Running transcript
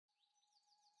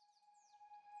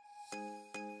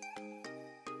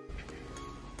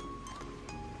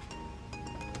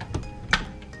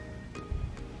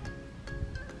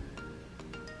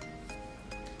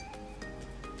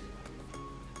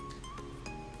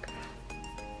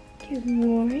Good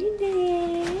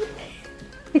morning.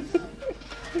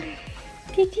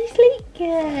 Did you sleep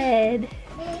good?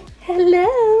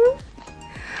 Hello.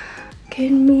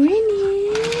 Good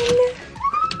morning.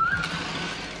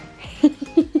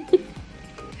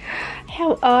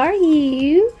 How are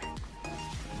you?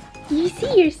 You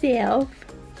see yourself?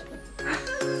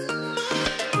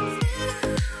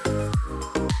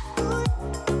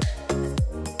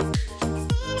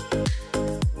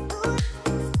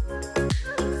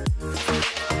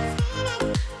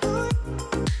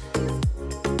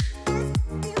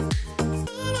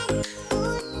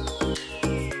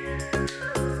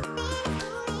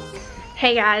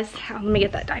 Hey guys, let me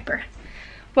get that diaper.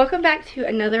 Welcome back to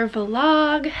another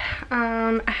vlog.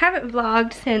 I haven't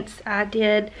vlogged since I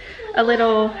did a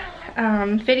little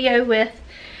video with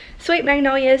Sweet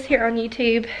Magnolias here on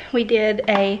YouTube. We did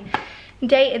a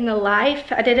day in the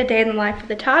life. I did a day in the life of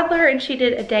the toddler and she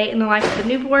did a day in the life of the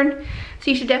newborn.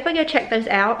 So you should definitely go check those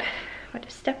out. I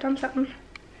just stepped on something.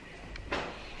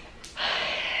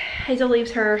 Hazel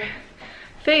leaves her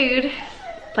food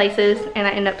places and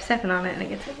I end up stepping on it and it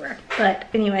gets everywhere. But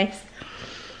anyways,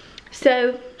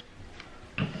 so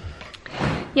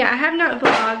yeah, I have not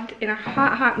vlogged in a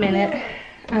hot minute.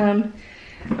 I'm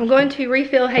going to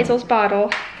refill Hazel's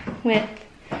bottle with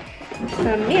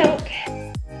some milk.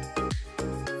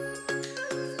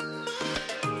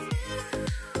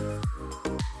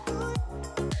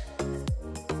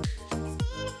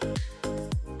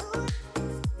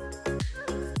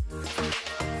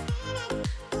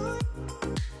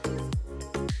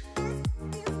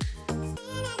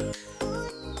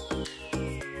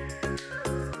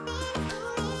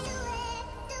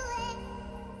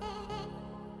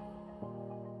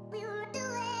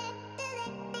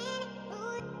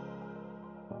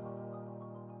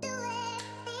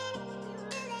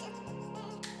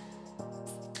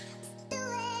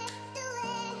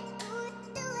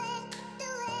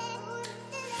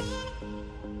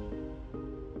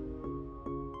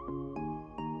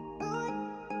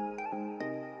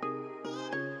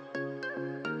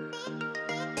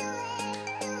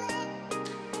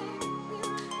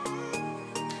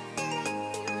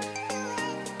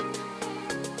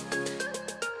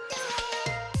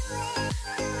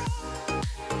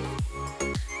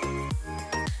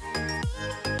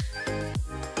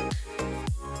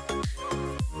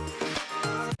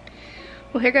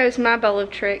 Well, here goes my bowl of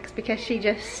tricks because she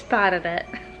just spotted it.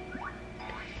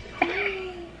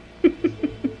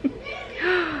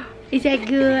 Is that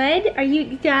good? Are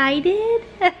you excited?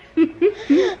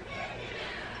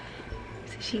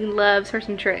 So she loves her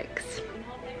some tricks.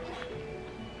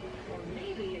 Or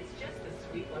maybe it's just the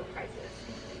sweet low prices.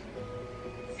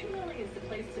 Sue Lily is the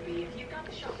place to be if you've got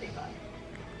the shopping bug.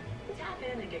 Tap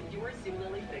in and get your Sue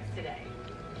Lily fix today.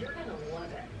 You're gonna love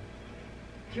it.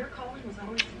 Your calling was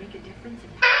always to make a difference in...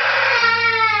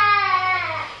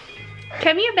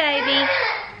 Come here, baby.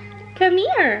 Come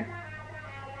here.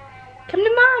 Come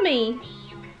to mommy.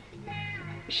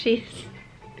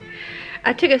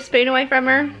 I took a spoon away from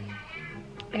her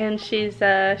and she's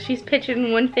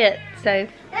pitching one fit, so.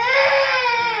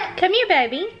 Come here,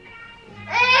 baby.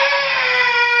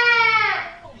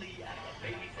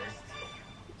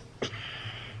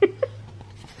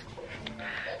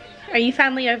 Are you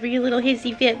finally over your little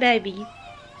hissy fit, baby?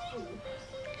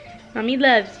 Mommy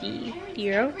loves you.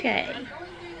 You're okay.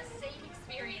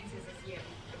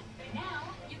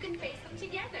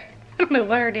 I don't know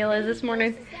what her deal is this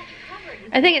morning.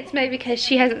 I think it's maybe because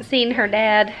she hasn't seen her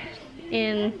dad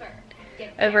in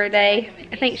over a day.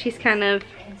 I think she's kind of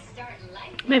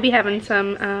maybe having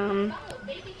some,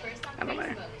 I don't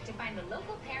know.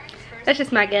 That's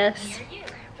just my guess.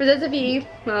 For those of you,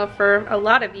 well, for a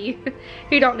lot of you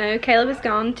who don't know, Caleb is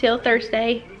gone till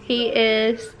Thursday. He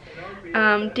is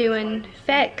doing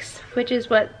FEX, which is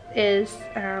what is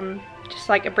just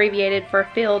like abbreviated for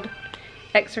field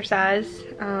exercise.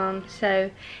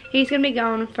 So he's gonna be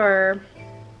gone for,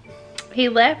 he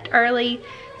left early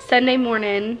Sunday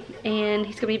morning and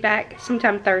he's gonna be back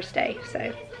sometime Thursday.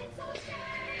 So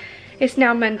it's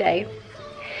now Monday.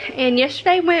 And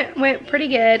yesterday went pretty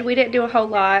good. We didn't do a whole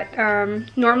lot.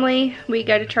 Normally we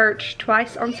go to church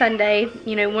twice on Sunday,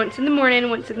 you know, once in the morning,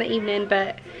 once in the evening,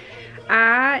 but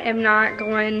I am not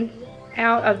going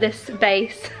out of this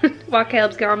base while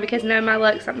Caleb's gone because no, my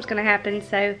luck, something's gonna happen.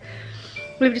 So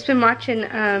we've just been watching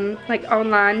like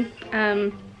online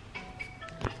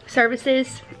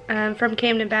services from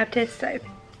Camden Baptist. So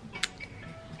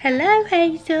hello,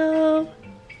 Hazel.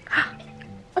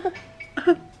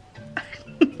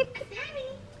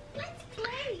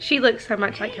 She looks so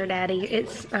much like her daddy.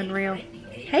 It's unreal.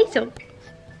 Hazel,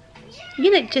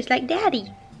 you look just like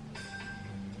daddy.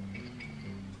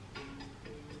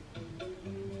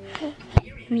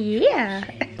 Yeah.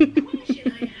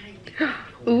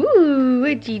 Ooh,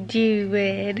 what you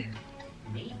doing?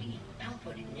 Maybe I'll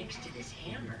put it next to this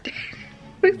hammer.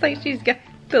 Looks like she's got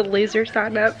the loser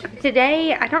sign up.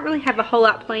 Today, I don't really have a whole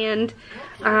lot planned.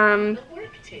 I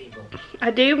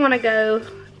do want to go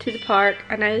to the park.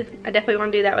 I know I definitely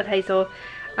want to do that with Hazel.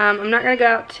 I'm not going to go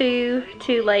out too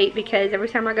late because every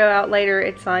time I go out later,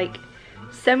 it's like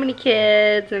so many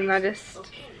kids and I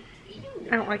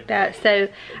don't like that. So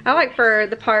I like for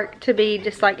the park to be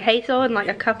just like Hazel and like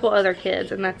a couple other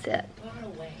kids, and that's it. Far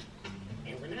away.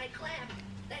 And when I clap,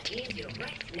 that means you're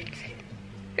right next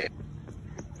to it.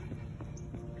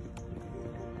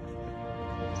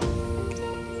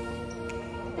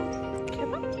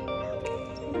 Come on.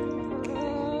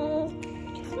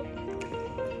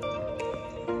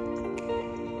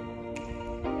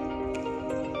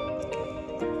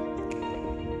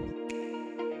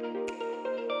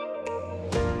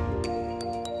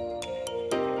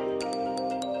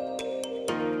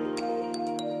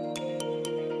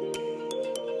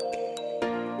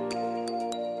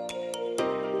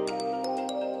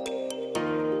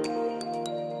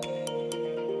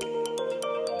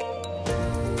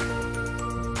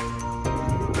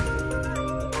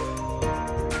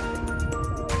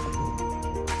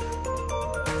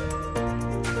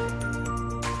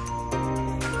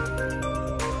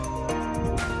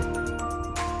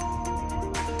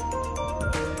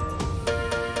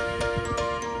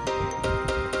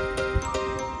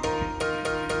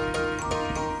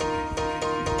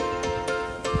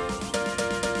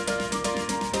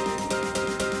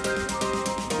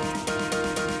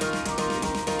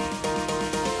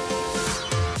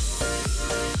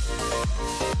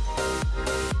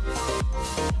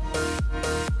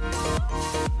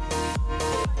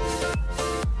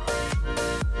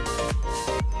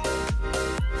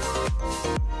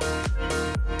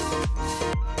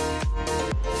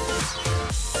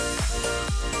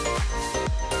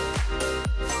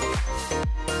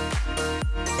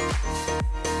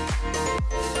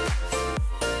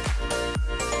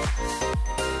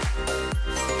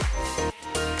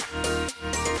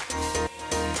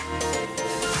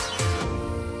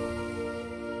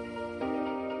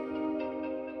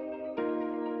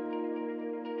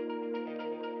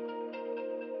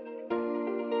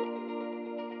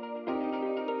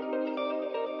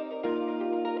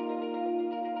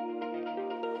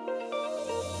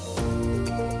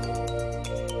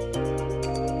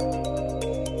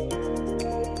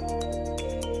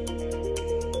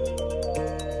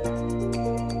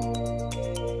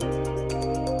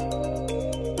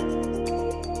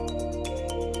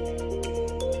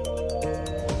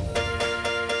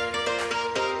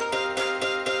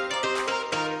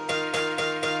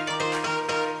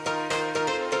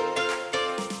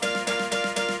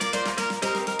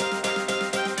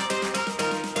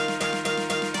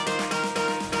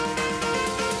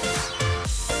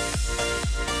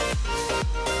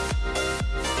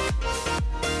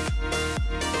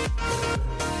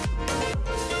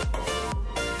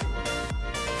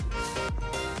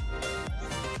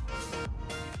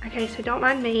 Okay, so don't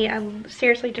mind me. I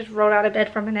seriously just rolled out of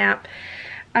bed from a nap.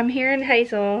 I'm hearing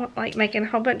Hazel like making a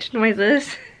whole bunch of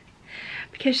noises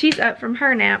because she's up from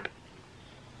her nap.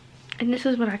 And this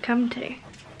is what I come to.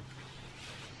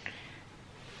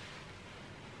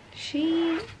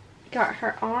 She got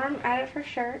her arm out of her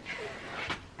shirt.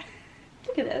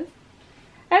 Look at this.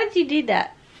 How did you do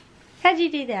that? How'd you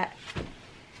do that?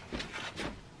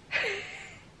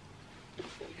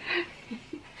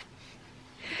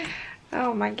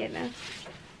 Oh my goodness.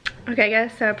 Okay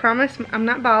guys, so I promise I'm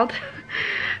not bald.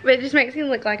 But it just makes me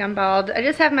look like I'm bald. I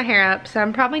just have my hair up, so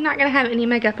I'm probably not going to have any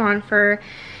makeup on for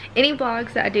any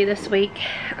vlogs that I do this week.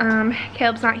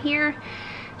 Caleb's not here,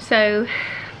 so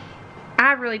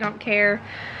I really don't care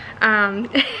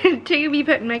to be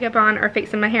putting makeup on or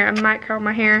fixing my hair. I might curl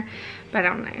my hair, but I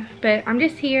don't know. But I'm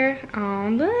just here. Oh,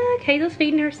 look, Hazel's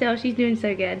feeding herself. She's doing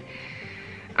so good.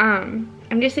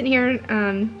 I'm just sitting here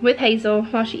with Hazel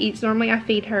while she eats. Normally I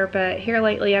feed her, but here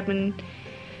lately I've been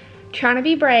trying to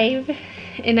be brave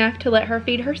enough to let her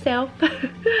feed herself.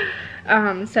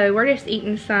 So we're just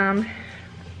eating some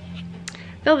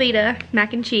Velveeta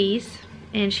mac and cheese,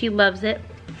 and she loves it.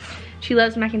 She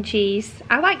loves mac and cheese.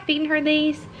 I like feeding her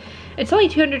these. It's only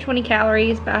 220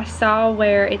 calories, but I saw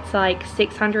where it's like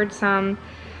 600 some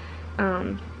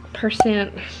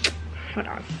percent. Hold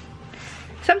on.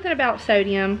 Something about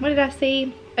sodium. What did I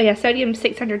see? Oh yeah, sodium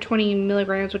 620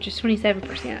 milligrams, which is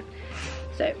 27%.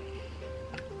 So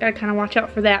gotta kind of watch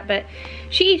out for that. But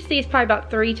she eats these probably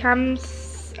about 3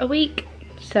 times a week.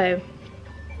 So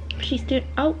she's doing.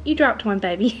 Oh, you dropped one,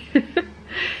 baby.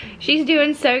 She's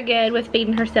doing so good with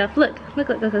feeding herself. Look, look,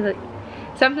 look, look, look, look.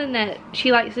 Something that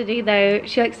she likes to do though,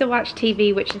 she likes to watch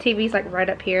TV, which the TV's like right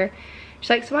up here.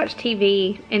 She likes to watch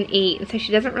TV and eat, and so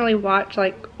she doesn't really watch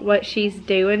like what she's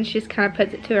doing. She just kind of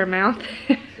puts it to her mouth.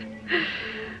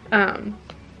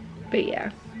 But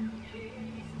yeah,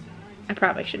 I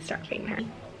probably should start feeding her.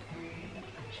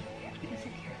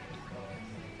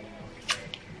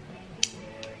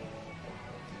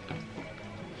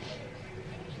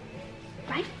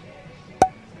 Bye.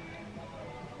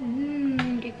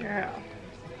 Good girl.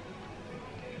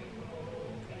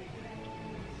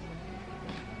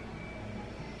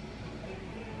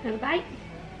 Another bite.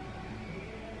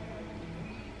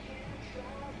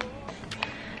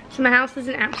 So my house is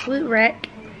an absolute wreck.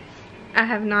 I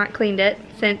have not cleaned it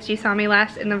since you saw me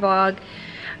last in the vlog.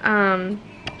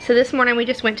 So this morning we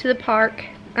just went to the park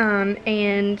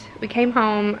and we came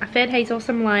home. I fed Hazel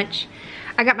some lunch.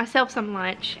 I got myself some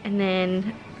lunch, and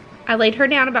then I laid her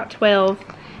down about 12,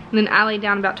 and then I laid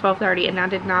down about 12:30, and I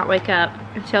did not wake up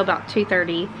until about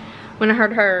 2:30 when I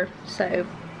heard her. So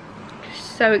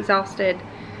exhausted.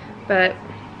 But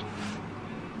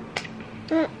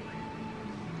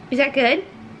is that good?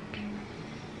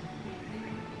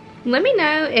 Let me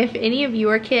know if any of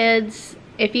your kids,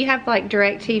 if you have like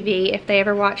DirecTV, if they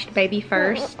ever watched Baby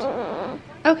First.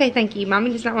 Okay, thank you.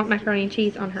 Mommy does not want macaroni and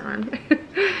cheese on her arm.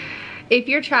 If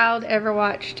your child ever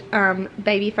watched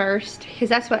Baby First, because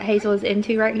that's what Hazel is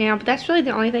into right now, but that's really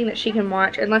the only thing that she can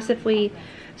watch, unless if we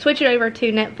switch it over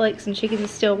to Netflix and she can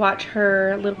still watch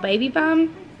her little baby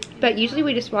bum. But usually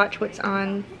we just watch what's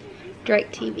on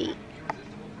DirecTV.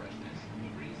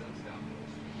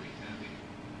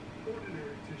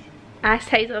 I asked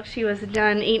Hazel if she was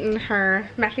done eating her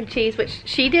mac and cheese, which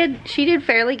she did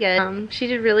fairly good. She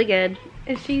did really good.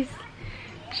 And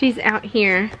she's out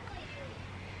here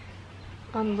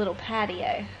on the little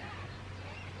patio.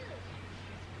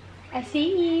 I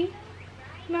see you.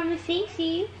 Mama sees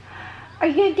you. Are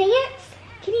you gonna dance?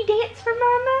 Can you dance for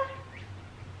Mama?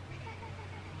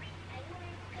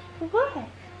 What?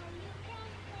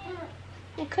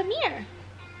 Well, come here.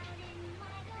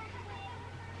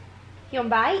 You want to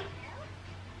bite?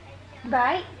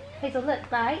 Bite? Hazel, look,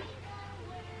 bite.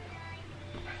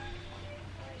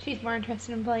 She's more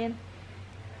interested in playing,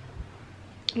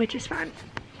 which is fine.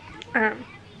 So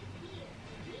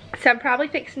I'm probably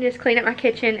fixing to just clean up my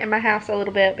kitchen and my house a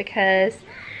little bit, because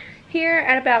here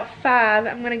at about 5,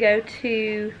 I'm going to go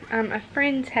to a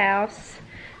friend's house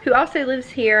who also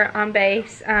lives here on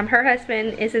base. Her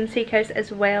husband is in Seacoast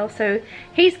as well, so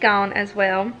he's gone as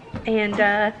well. And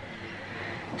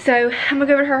so I'm gonna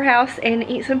go over to her house and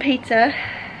eat some pizza.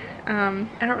 I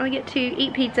don't really get to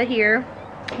eat pizza here,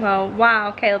 well,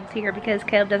 while Caleb's here, because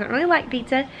Caleb doesn't really like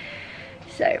pizza.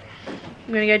 So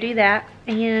I'm gonna go do that.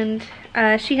 And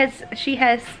she has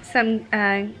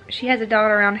a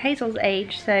daughter around Hazel's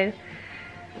age, so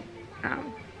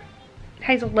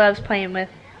Hazel loves playing with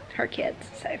her kids,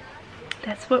 so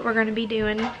that's what we're going to be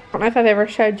doing. I don't know if I've ever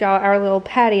showed y'all our little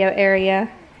patio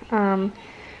area.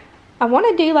 I want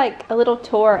to do like a little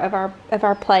tour of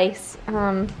our place,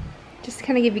 just to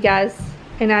kind of give you guys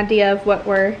an idea of what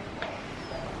we're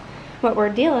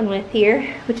dealing with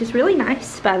here, which is really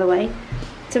nice, by the way.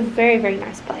 It's a very, very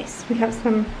nice place. We have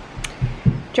some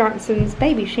Johnson's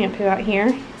baby shampoo out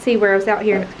here. See where I was out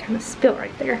here and it kind of spilled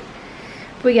right there.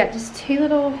 But we got just 2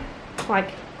 little,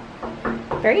 like,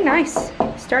 very nice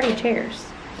sturdy chairs.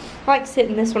 I like to sit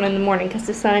in this one in the morning because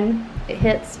the sun, it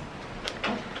hits.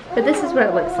 But this is what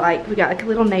it looks like. We got like a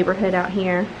little neighborhood out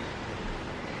here.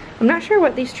 I'm not sure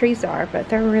what these trees are, but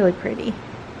they're really pretty.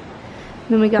 And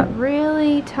then we got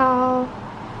really tall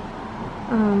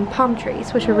palm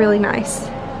trees, which are really nice.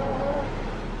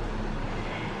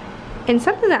 And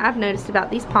something that I've noticed about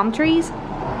these palm trees,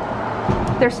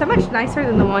 they're so much nicer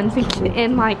than the ones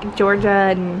in like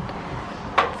Georgia and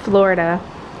Florida.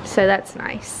 So that's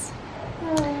nice.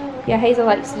 Yeah, Hazel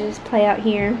likes to just play out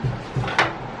here.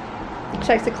 She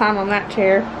likes to climb on that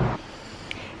chair.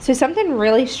 So something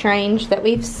really strange that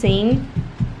we've seen,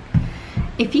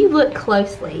 if you look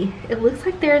closely, it looks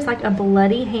like there's like a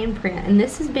bloody handprint, and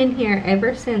this has been here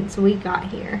ever since we got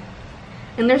here.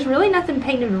 And there's really nothing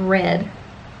painted red.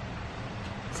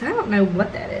 So I don't know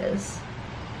what that is.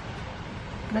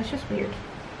 That's just weird.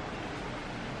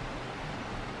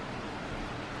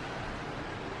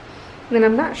 And then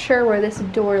I'm not sure where this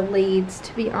door leads,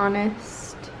 to be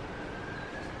honest.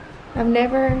 I've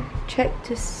never checked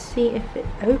to see if it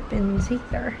opens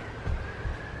either.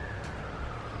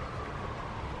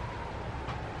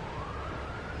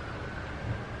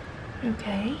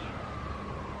 Okay.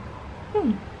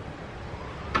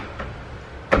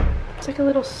 It's like a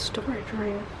little storage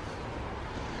room.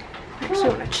 I actually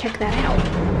want to check that out.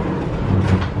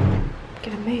 I'm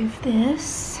gonna move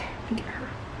this. Get her.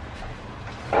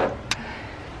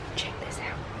 Check this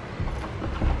out.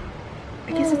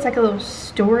 I guess it's like a little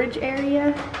storage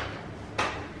area.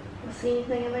 See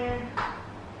anything in there?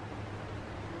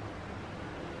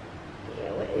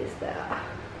 Yeah, what is that?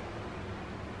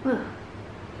 Huh.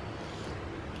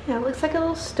 Yeah, it looks like a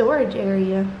little storage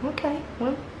area. Okay,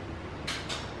 well.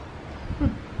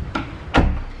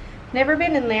 Never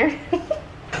been in there.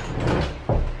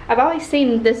 I've always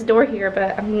seen this door here,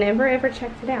 but I've never ever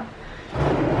checked it out.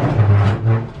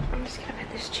 I'm just gonna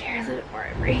put this chair a little more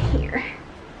over here.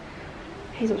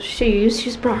 Hazel's shoes. She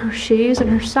just brought her shoes and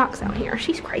her socks out here.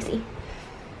 She's crazy.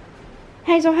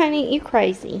 Hazel, honey, you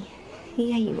crazy.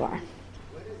 Yeah, you are.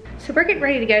 So we're getting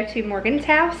ready to go to Morgan's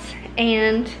house,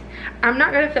 and I'm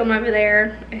not going to film over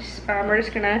there. We're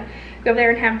just going to go over there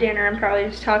and have dinner and probably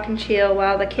just talk and chill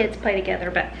while the kids play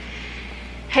together. But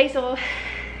Hazel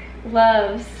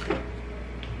loves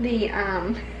the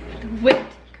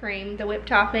whipped cream, the whipped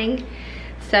topping.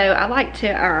 So I like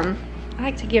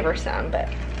to give her some. But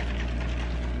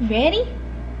ready?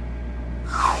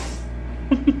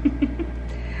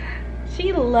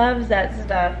 She loves that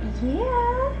stuff.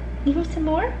 Yeah. You want some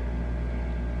more?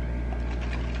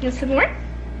 You want some more?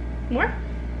 More?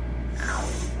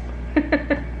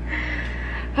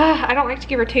 I don't like to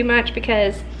give her too much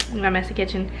because I'm gonna mess the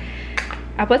kitchen.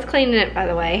 I was cleaning it, by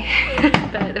the way,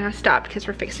 but then I stopped because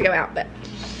we're fixing to go out. But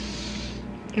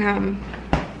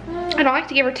I don't like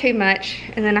to give her too much,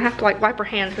 and then I have to like wipe her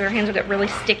hands because her hands will get really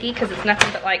sticky because it's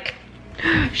nothing but like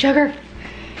sugar.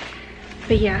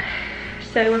 But yeah,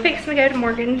 so we're fixing to go to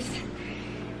Morgan's,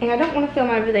 and I don't want to film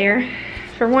over there.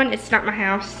 For one, it's not my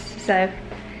house, so.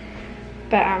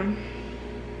 But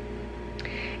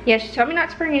yeah, she told me not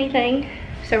to bring anything,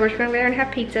 so we're just gonna go there and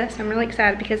have pizza. So I'm really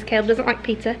excited because Caleb doesn't like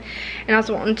pizza, and I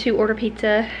was wanting to order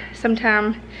pizza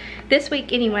sometime this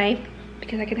week anyway,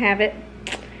 because I can have it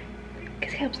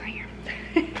because Caleb's not here.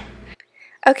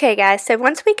 Okay guys, so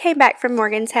once we came back from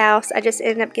Morgan's house, I just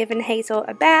ended up giving Hazel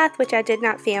a bath, which I did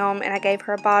not film, and I gave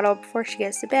her a bottle before she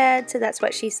goes to bed, so that's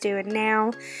what she's doing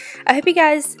now. I hope you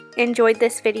guys enjoyed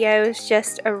this video. It's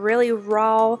just a really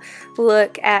raw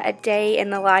look at a day in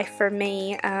the life for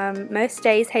me. Most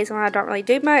days Hazel and I don't really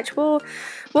do much. We'll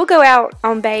go out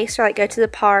on base or like go to the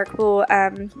park. We'll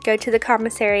go to the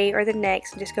commissary or the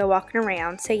Next and just go walking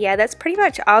around. So yeah, that's pretty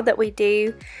much all that we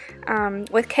do.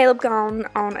 With Caleb gone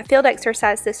on a field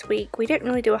exercise this week, we didn't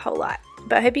really do a whole lot.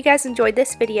 But I hope you guys enjoyed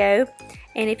this video,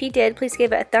 and if you did, please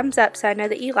give it a thumbs up so I know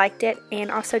that you liked it, and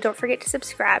also don't forget to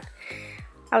subscribe.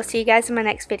 I will see you guys in my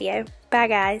next video. Bye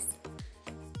guys.